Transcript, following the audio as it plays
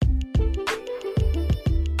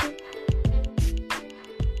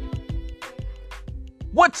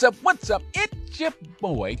What's up? What's up? It's your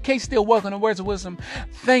boy, K Still. Welcome to Words of Wisdom.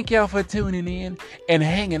 Thank y'all for tuning in and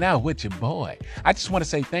hanging out with your boy. I just want to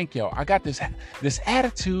say thank y'all. I got this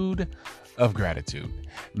attitude of gratitude.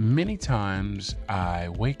 Many times I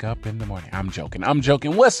wake up in the morning. I'm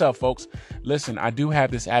joking. What's up, folks? Listen, I do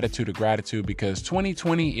have this attitude of gratitude because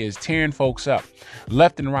 2020 is tearing folks up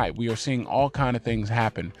left and right. We are seeing all kind of things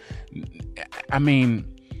happen. I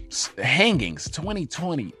mean, hangings,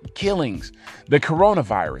 2020, killings, the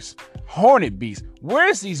coronavirus, hornet beasts.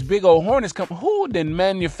 Where's these big old hornets come? Who then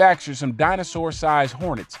manufactured some dinosaur-sized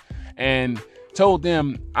hornets and told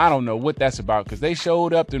them, I don't know what that's about, because they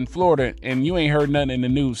showed up in Florida and you ain't heard nothing in the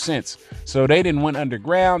news since. So they didn't went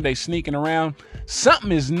underground. They sneaking around.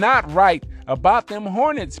 Something is not right about them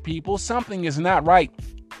hornets, people. Something is not right.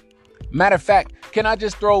 Matter of fact, can I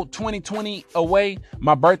just throw 2020 away?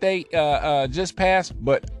 My birthday just passed,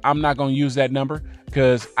 but I'm not going to use that number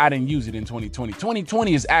because I didn't use it in 2020.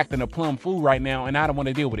 2020 is acting a plum fool right now, and I don't want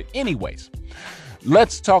to deal with it anyways.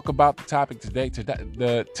 Let's talk about the topic today.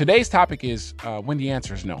 Today's topic is when the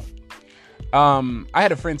answer is no. I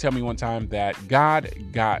had a friend tell me one time that God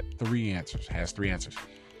got has three answers.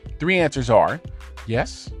 Three answers are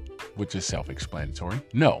yes, which is self-explanatory,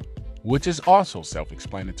 no, which is also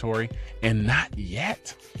self-explanatory, and not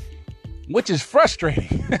yet, which is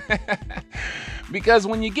frustrating. Because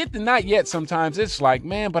when you get the not yet, sometimes it's like,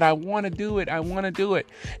 man, but I want to do it.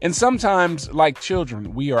 And sometimes, like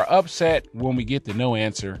children, we are upset when we get the no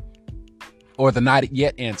answer or the not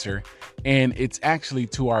yet answer, and it's actually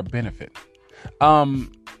to our benefit. I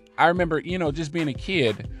remember, just being a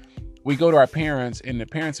kid, we go to our parents and the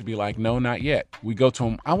parents would be like, no, not yet. We go to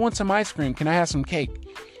them, I want some ice cream. Can I have some cake?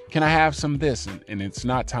 Can I have some this? And it's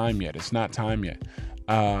not time yet.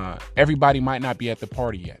 Everybody might not be at the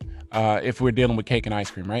party yet. If we're dealing with cake and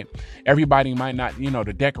ice cream, right? Everybody might not,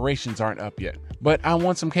 the decorations aren't up yet, but I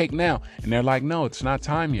want some cake now. And they're like, no, it's not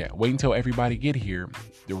time yet. Wait until everybody get here,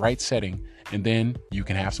 the right setting, and then you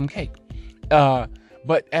can have some cake.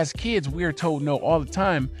 But as kids, we're told no all the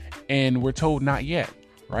time, and we're told not yet,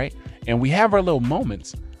 right? And we have our little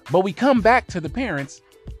moments, but we come back to the parents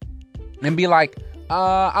and be like,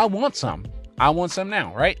 I want some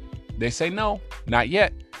now, right? They say no, not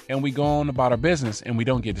yet. And we go on about our business and we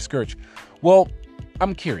don't get discouraged. Well,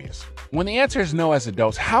 I'm curious. When the answer is no as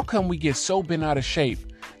adults, how come we get so bent out of shape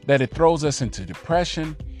that it throws us into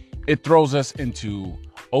depression? It throws us into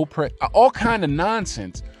all kind of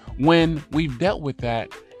nonsense when we've dealt with that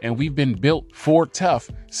and we've been built for tough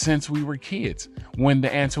since we were kids when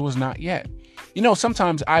the answer was not yet.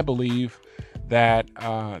 Sometimes I believe that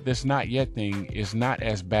this not yet thing is not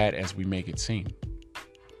as bad as we make it seem.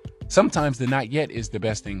 Sometimes the not yet is the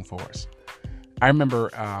best thing for us. I remember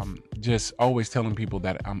just always telling people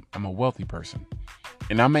that I'm a wealthy person.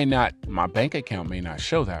 And my bank account may not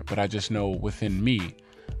show that, but I just know within me,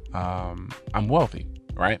 I'm wealthy,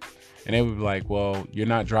 right? And they would be like, well, you're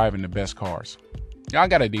not driving the best cars. I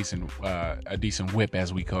got a decent whip,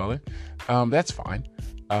 as we call it. That's fine.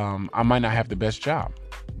 I might not have the best job,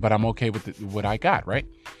 but I'm okay with what I got, right?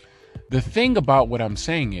 The thing about what I'm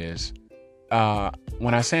saying is,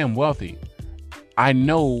 when I say I'm wealthy, I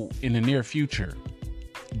know in the near future,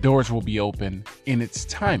 doors will be open in its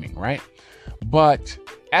timing, right? But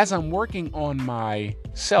as I'm working on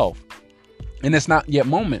myself in this not yet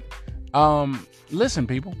moment, listen,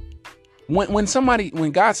 people,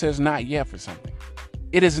 when God says not yet for something,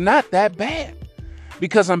 it is not that bad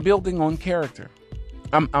because I'm building on character.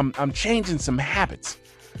 I'm changing some habits.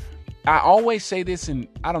 I always say this in,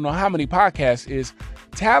 I don't know how many podcasts, is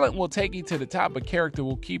talent will take you to the top, but character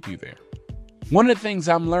will keep you there. One of the things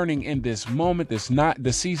I'm learning in this moment,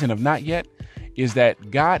 the season of not yet, is that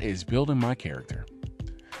God is building my character.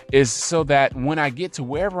 Is so that when I get to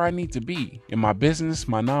wherever I need to be in my business,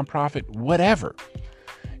 my nonprofit, whatever,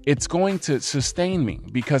 it's going to sustain me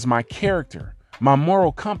because my character, my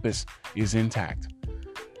moral compass is intact.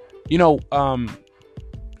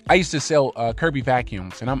 I used to sell Kirby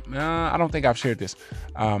vacuums, and I don't think I've shared this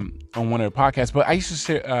on one of the podcasts, but I used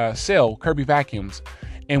to sell Kirby vacuums.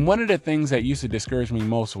 And one of the things that used to discourage me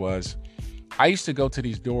most was I used to go to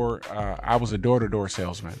these I was a door-to-door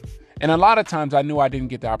salesman. And a lot of times I knew I didn't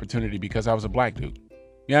get the opportunity because I was a black dude. You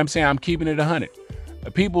know what I'm saying? I'm keeping it 100.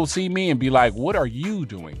 People see me and be like, what are you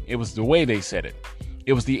doing? It was the way they said it.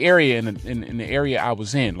 It was the area in the area I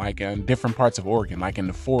was in, like in different parts of Oregon, like in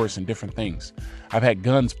the forest and different things. I've had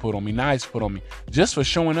guns put on me, knives put on me, just for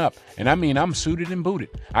showing up. And I mean, I'm suited and booted.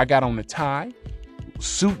 I got on a tie,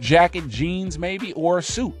 suit jacket, jeans maybe, or a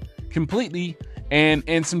suit completely,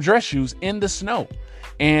 and some dress shoes in the snow.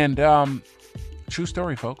 And true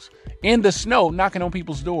story, folks. In the snow, knocking on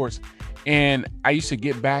people's doors. And I used to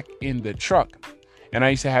get back in the truck and I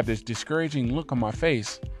used to have this discouraging look on my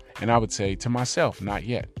face. And I would say to myself, not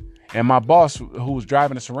yet. And my boss, who was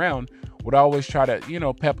driving us around, would always try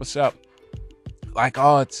to, pep us up like,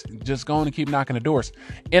 oh, it's just going to keep knocking the doors.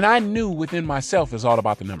 And I knew within myself it's all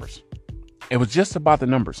about the numbers. It was just about the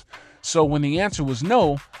numbers. So when the answer was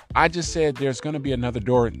no, I just said there's going to be another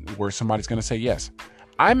door where somebody's going to say yes.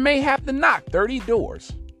 I may have to knock 30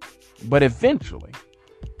 doors, but eventually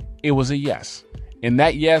it was a yes. And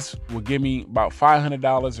that yes would give me about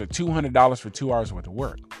 $500 or $200 for 2 hours worth of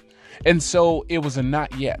work. And so it was a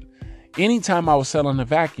not yet. Anytime I was selling a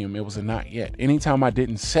vacuum, it was a not yet. Anytime I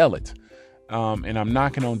didn't sell it, and I'm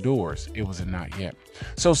knocking on doors, it was a not yet.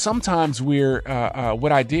 So sometimes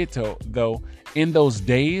what I did though, in those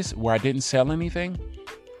days where I didn't sell anything,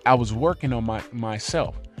 I was working on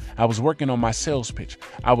myself. I was working on my sales pitch.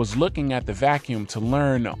 I was looking at the vacuum to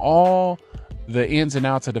learn all the ins and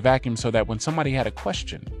outs of the vacuum so that when somebody had a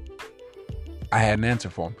question, I had an answer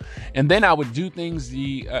for them. And then I would do things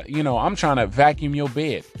I'm trying to vacuum your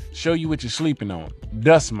bed, show you what you're sleeping on,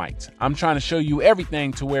 dust mites. I'm trying to show you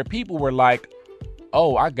everything to where people were like,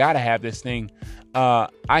 oh, I got to have this thing.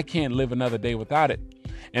 I can't live another day without it.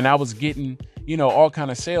 And I was getting, all kind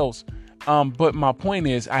of sales. But my point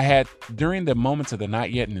is during the moments of the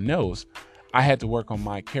not yet and the no's, I had to work on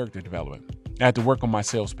my character development. I had to work on my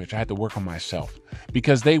sales pitch. I had to work on myself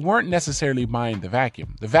because they weren't necessarily buying the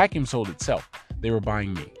vacuum. The vacuum sold itself. They were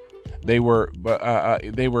buying me. They were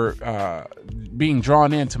being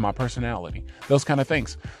drawn into my personality, those kind of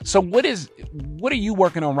things. So what are you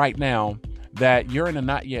working on right now that you're in a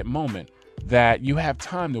not yet moment that you have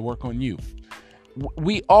time to work on you?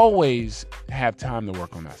 We always have time to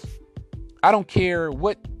work on us. I don't care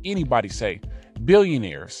what anybody say.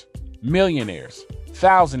 Billionaires, millionaires,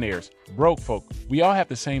 thousandaires, broke folk, we all have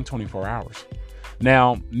the same 24 hours.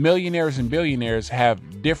 Now, millionaires and billionaires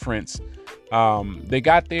have difference. They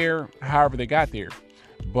got there however they got there,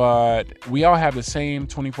 but we all have the same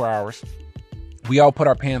 24 hours. We all put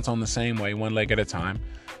our pants on the same way, one leg at a time.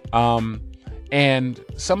 And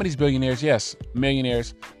some of these billionaires, yes,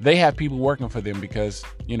 millionaires, they have people working for them because,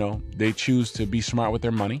 they choose to be smart with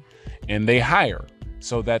their money and they hire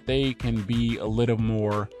so that they can be a little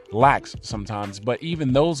more lax sometimes. But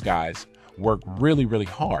even those guys work really, really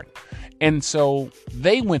hard. And so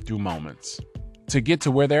they went through moments to get to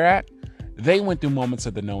where they're at. They went through moments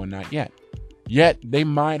of the no and not yet. Yet they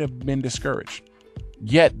might have been discouraged.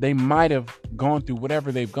 Yet they might have gone through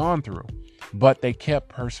whatever they've gone through, but they kept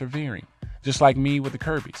persevering. Just like me with the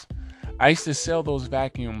Kirby's. I used to sell those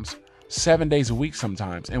vacuums 7 days a week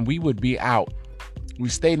sometimes, and we would be out. We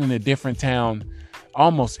stayed in a different town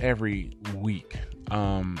almost every week.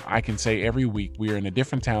 I can say every week we were in a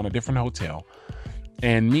different town, a different hotel,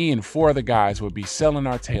 and me and 4 other guys would be selling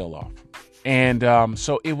our tail off. And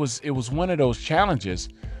so it was one of those challenges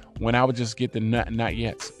when I would just get the not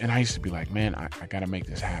yets. And I used to be like, man, I got to make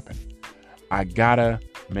this happen. I got to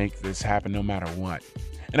make this happen no matter what.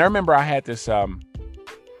 And I remember I had this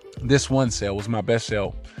one sale was my best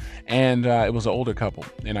sale. And it was an older couple.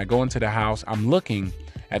 And I go into the house. I'm looking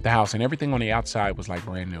at the house and everything on the outside was like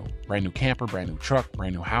brand new camper, brand new truck,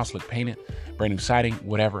 brand new house, look painted, brand new siding,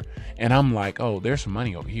 whatever. And I'm like, oh, there's some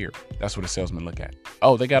money over here. That's what a salesman look at.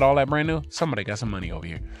 Oh, they got all that brand new. Somebody got some money over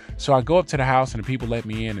here. So I go up to the house and the people let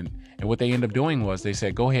me in. And what they end up doing was they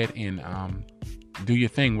said, go ahead and do your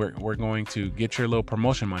thing. We're going to get your little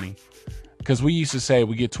promotion money. Because we used to say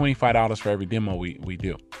we get $25 for every demo we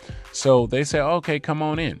do. So they said, okay, come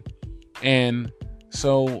on in. And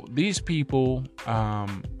so these people,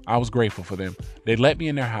 I was grateful for them. They let me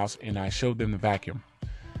in their house and I showed them the vacuum.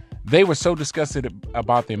 They were so disgusted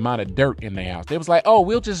about the amount of dirt in their house. They was like, oh,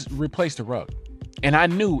 we'll just replace the rug. And I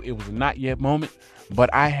knew it was a not yet moment,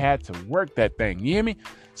 but I had to work that thing. You hear me?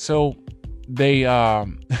 So they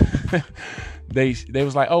they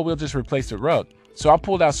was like, oh, we'll just replace the rug. So I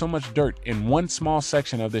pulled out so much dirt in one small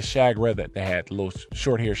section of this shag rug that they had, a little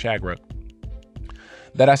short hair shag rug,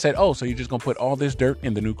 that I said, oh, so you're just going to put all this dirt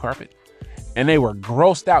in the new carpet? And they were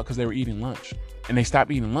grossed out because they were eating lunch. And they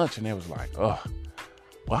stopped eating lunch and they was like, oh,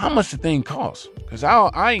 well, how much the thing costs? Because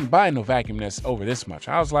I ain't buying no vacuum that's over this much.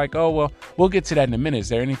 I was like, oh, well, we'll get to that in a minute. Is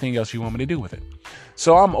there anything else you want me to do with it?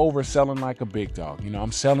 So I'm overselling like a big dog.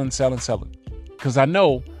 I'm selling. Because I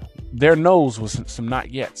know their nose was some not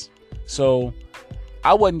yets. So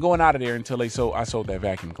I wasn't going out of there until I sold that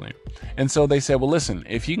vacuum cleaner. And so they said, well, listen,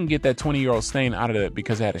 if you can get that 20-year-old stain out of it,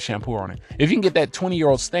 because it had a shampoo on it, if you can get that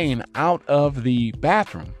 20-year-old stain out of the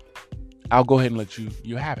bathroom, I'll go ahead and let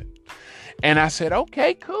you have it. And I said,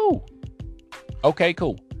 okay, cool.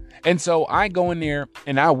 And so I go in there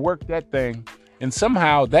and I work that thing And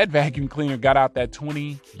somehow that vacuum cleaner got out that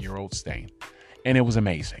 20-year-old stain. And it was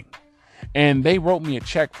amazing. And they wrote me a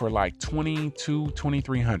check for like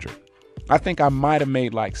 $2,300. I think I might have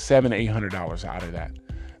made like $700-800 out of that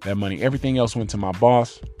money. Everything else went to my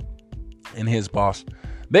boss and his boss.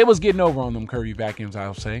 They was getting over on them curvy vacuums,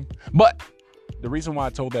 I'll say. But the reason why I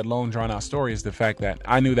told that long drawn out story is the fact that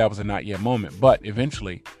I knew that was a not yet moment. But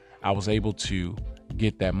eventually I was able to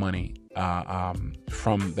get that money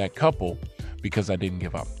from that couple because I didn't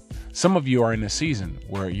give up. Some of you are in a season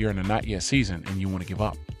where you're in a not yet season and you want to give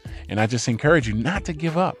up. And I just encourage you not to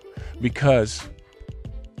give up, because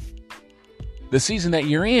the season that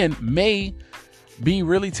you're in may be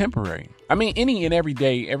really temporary. I mean, any and every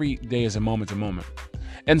day is a moment to moment.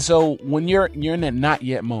 And so when you're in that not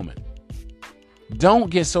yet moment, don't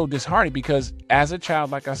get so disheartened, because as a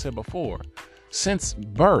child, like I said before, since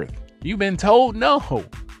birth, you've been told no.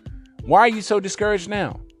 Why are you so discouraged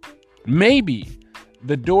now? Maybe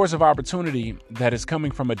the doors of opportunity that is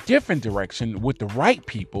coming from a different direction with the right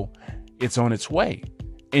people, it's on its way.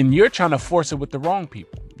 And you're trying to force it with the wrong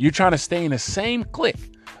people. You're trying to stay in the same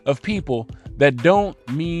clique of people that don't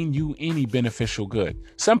mean you any beneficial good.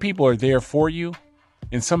 Some people are there for you,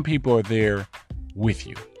 and some people are there with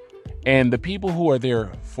you. And the people who are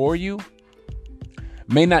there for you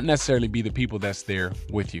may not necessarily be the people that's there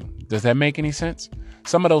with you. Does that make any sense?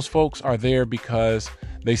 Some of those folks are there because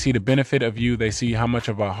they see the benefit of you. They see how much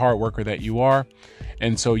of a hard worker that you are.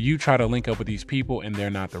 And so you try to link up with these people, and they're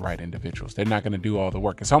not the right individuals. They're not going to do all the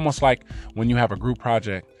work. It's almost like when you have a group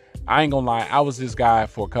project. I ain't gonna lie, I was this guy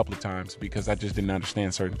for a couple of times because I just didn't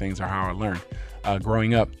understand certain things or how I learned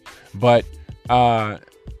growing up. But,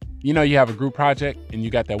 you have a group project and you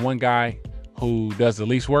got that one guy who does the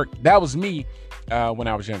least work. That was me when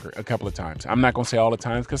I was younger a couple of times. I'm not going to say all the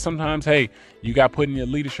times, because sometimes, hey, you got put in your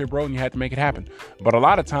leadership role and you had to make it happen. But a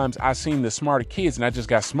lot of times I seen the smarter kids and I just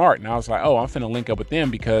got smart. And I was like, oh, I'm finna link up with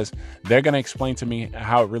them because they're going to explain to me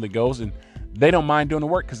how it really goes. And they don't mind doing the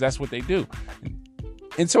work because that's what they do.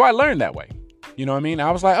 And so I learned that way. You know what I mean?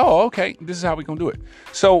 I was like, oh, okay, this is how we going to do it.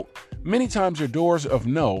 So many times your doors of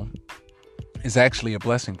no is actually a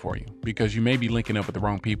blessing for you, because you may be linking up with the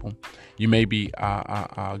wrong people. You may be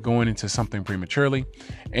going into something prematurely,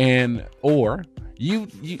 or you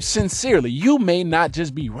sincerely, you may not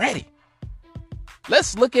just be ready.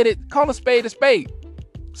 Let's look at it. Call a spade a spade.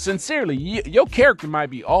 Sincerely, your character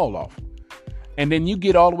might be all off. And then you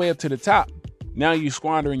get all the way up to the top. Now you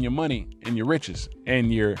squandering your money and your riches,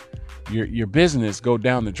 and your business go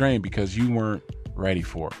down the drain because you weren't ready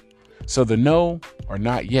for it. So the no or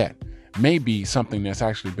not yet may be something that's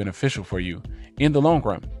actually beneficial for you in the long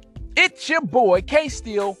run. It's your boy, K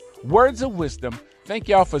Steele, Words of Wisdom. Thank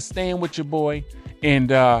y'all for staying with your boy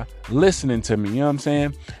and listening to me. You know what I'm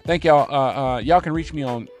saying? Thank y'all. Y'all can reach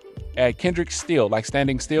me at Kendrick Steele, like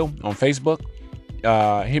standing still, on Facebook.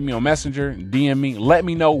 Hit me on Messenger, DM me, let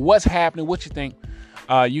me know what's happening, what you think.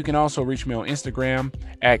 You can also reach me on Instagram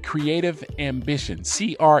at Creative Ambition,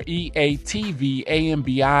 CreativAmbition.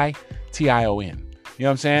 You know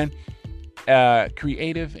what I'm saying?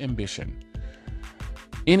 Creative Ambition.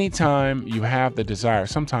 Anytime you have the desire,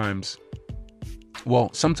 sometimes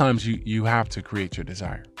you have to create your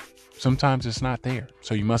desire. Sometimes it's not there,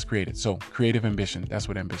 so you must create it. So Creative Ambition, that's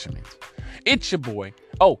what ambition means. It's your boy.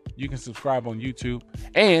 Oh, you can subscribe on YouTube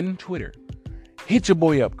and Twitter. Hit your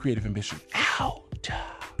boy up, Creative Ambition. Ow.